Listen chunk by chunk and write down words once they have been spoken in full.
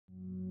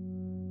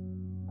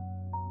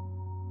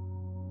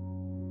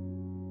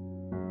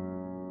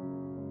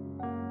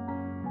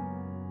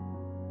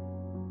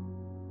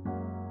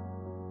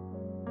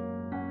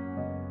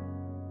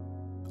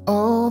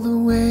All the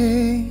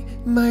way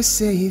my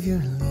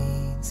Savior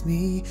leads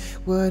me,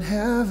 what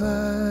have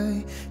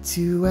I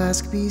to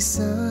ask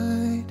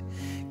beside?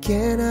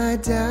 Can I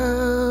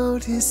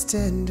doubt His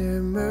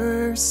tender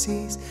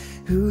mercies,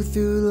 who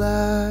through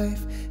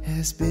life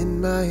has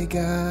been my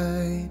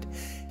guide?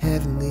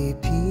 Heavenly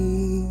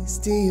peace,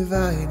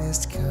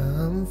 divinest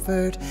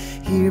comfort,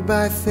 here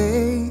by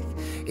faith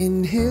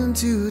in Him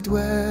to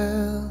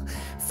dwell.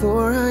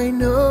 For I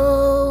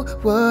know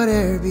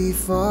whate'er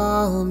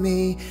befall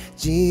me,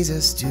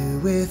 Jesus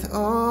doeth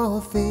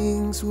all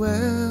things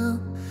well.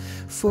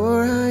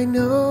 For I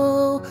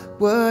know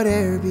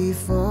whate'er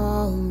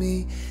befall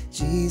me,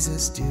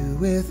 Jesus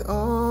doeth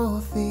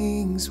all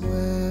things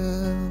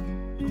well.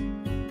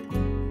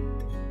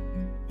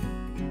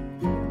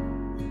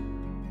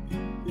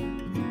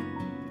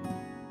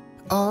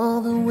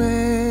 All the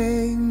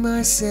way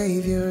my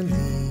Savior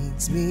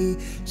leads me,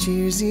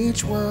 cheers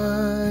each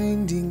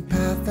winding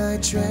path I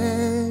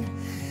tread,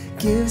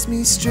 gives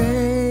me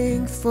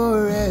strength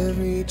for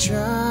every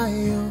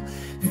trial,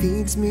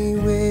 feeds me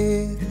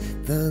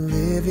with the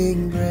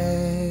living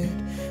bread.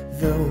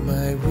 Though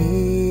my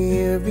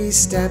weary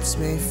steps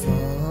may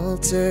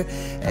falter,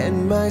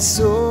 and my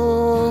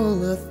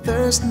soul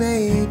athirst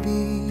may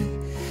be,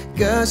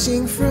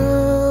 gushing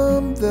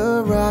from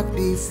the rock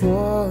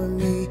before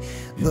me,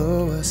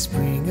 lo, a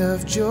spring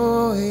of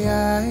joy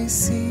I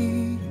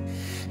see.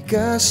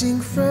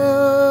 Gushing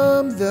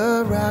from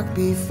the rock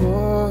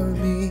before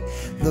me,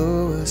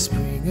 lo, a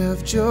spring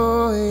of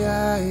joy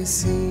I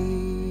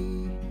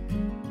see.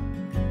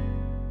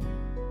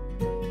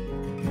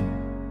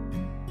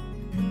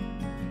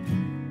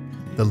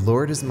 The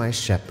Lord is my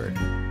shepherd,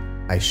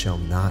 I shall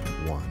not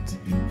want.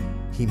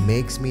 He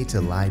makes me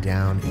to lie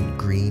down in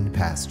green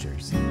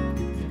pastures.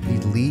 He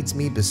leads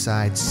me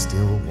beside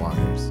still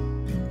waters.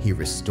 He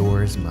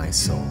restores my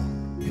soul.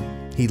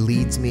 He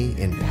leads me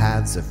in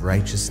paths of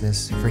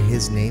righteousness for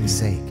His name's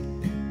sake.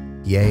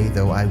 Yea,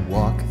 though I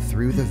walk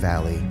through the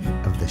valley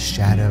of the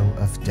shadow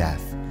of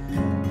death,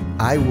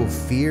 I will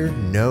fear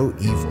no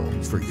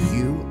evil, for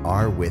You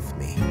are with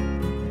me.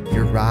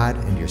 Your rod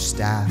and your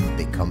staff,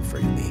 they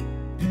comfort me.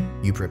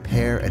 You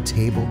prepare a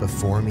table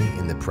before me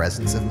in the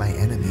presence of my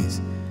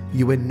enemies.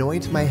 You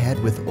anoint my head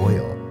with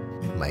oil.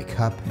 My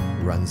cup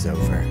runs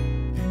over.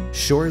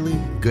 Surely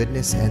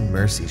goodness and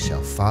mercy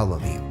shall follow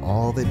me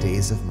all the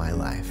days of my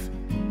life,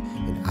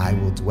 and I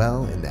will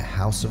dwell in the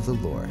house of the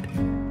Lord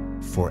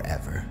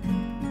forever.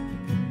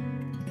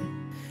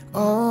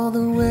 All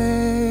the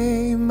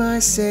way my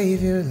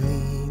Savior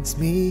leads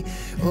me,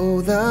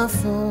 oh, the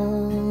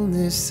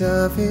fullness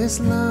of His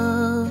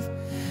love.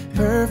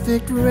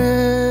 Perfect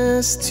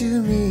rest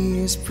to me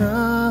is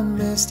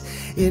promised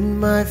in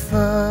my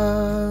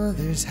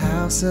Father's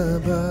house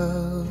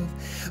above.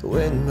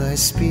 When my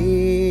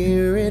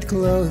spirit,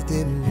 clothed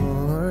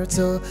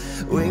immortal,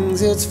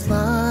 wings its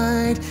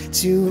flight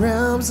to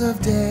realms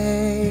of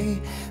day,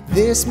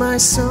 this my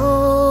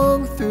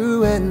song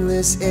through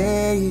endless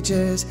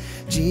ages,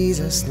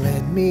 Jesus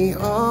led me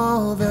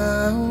all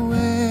the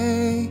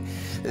way.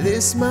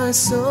 This my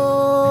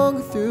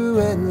song through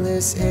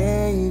endless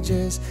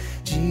ages,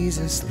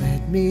 Jesus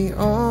led me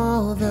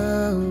all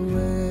the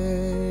way.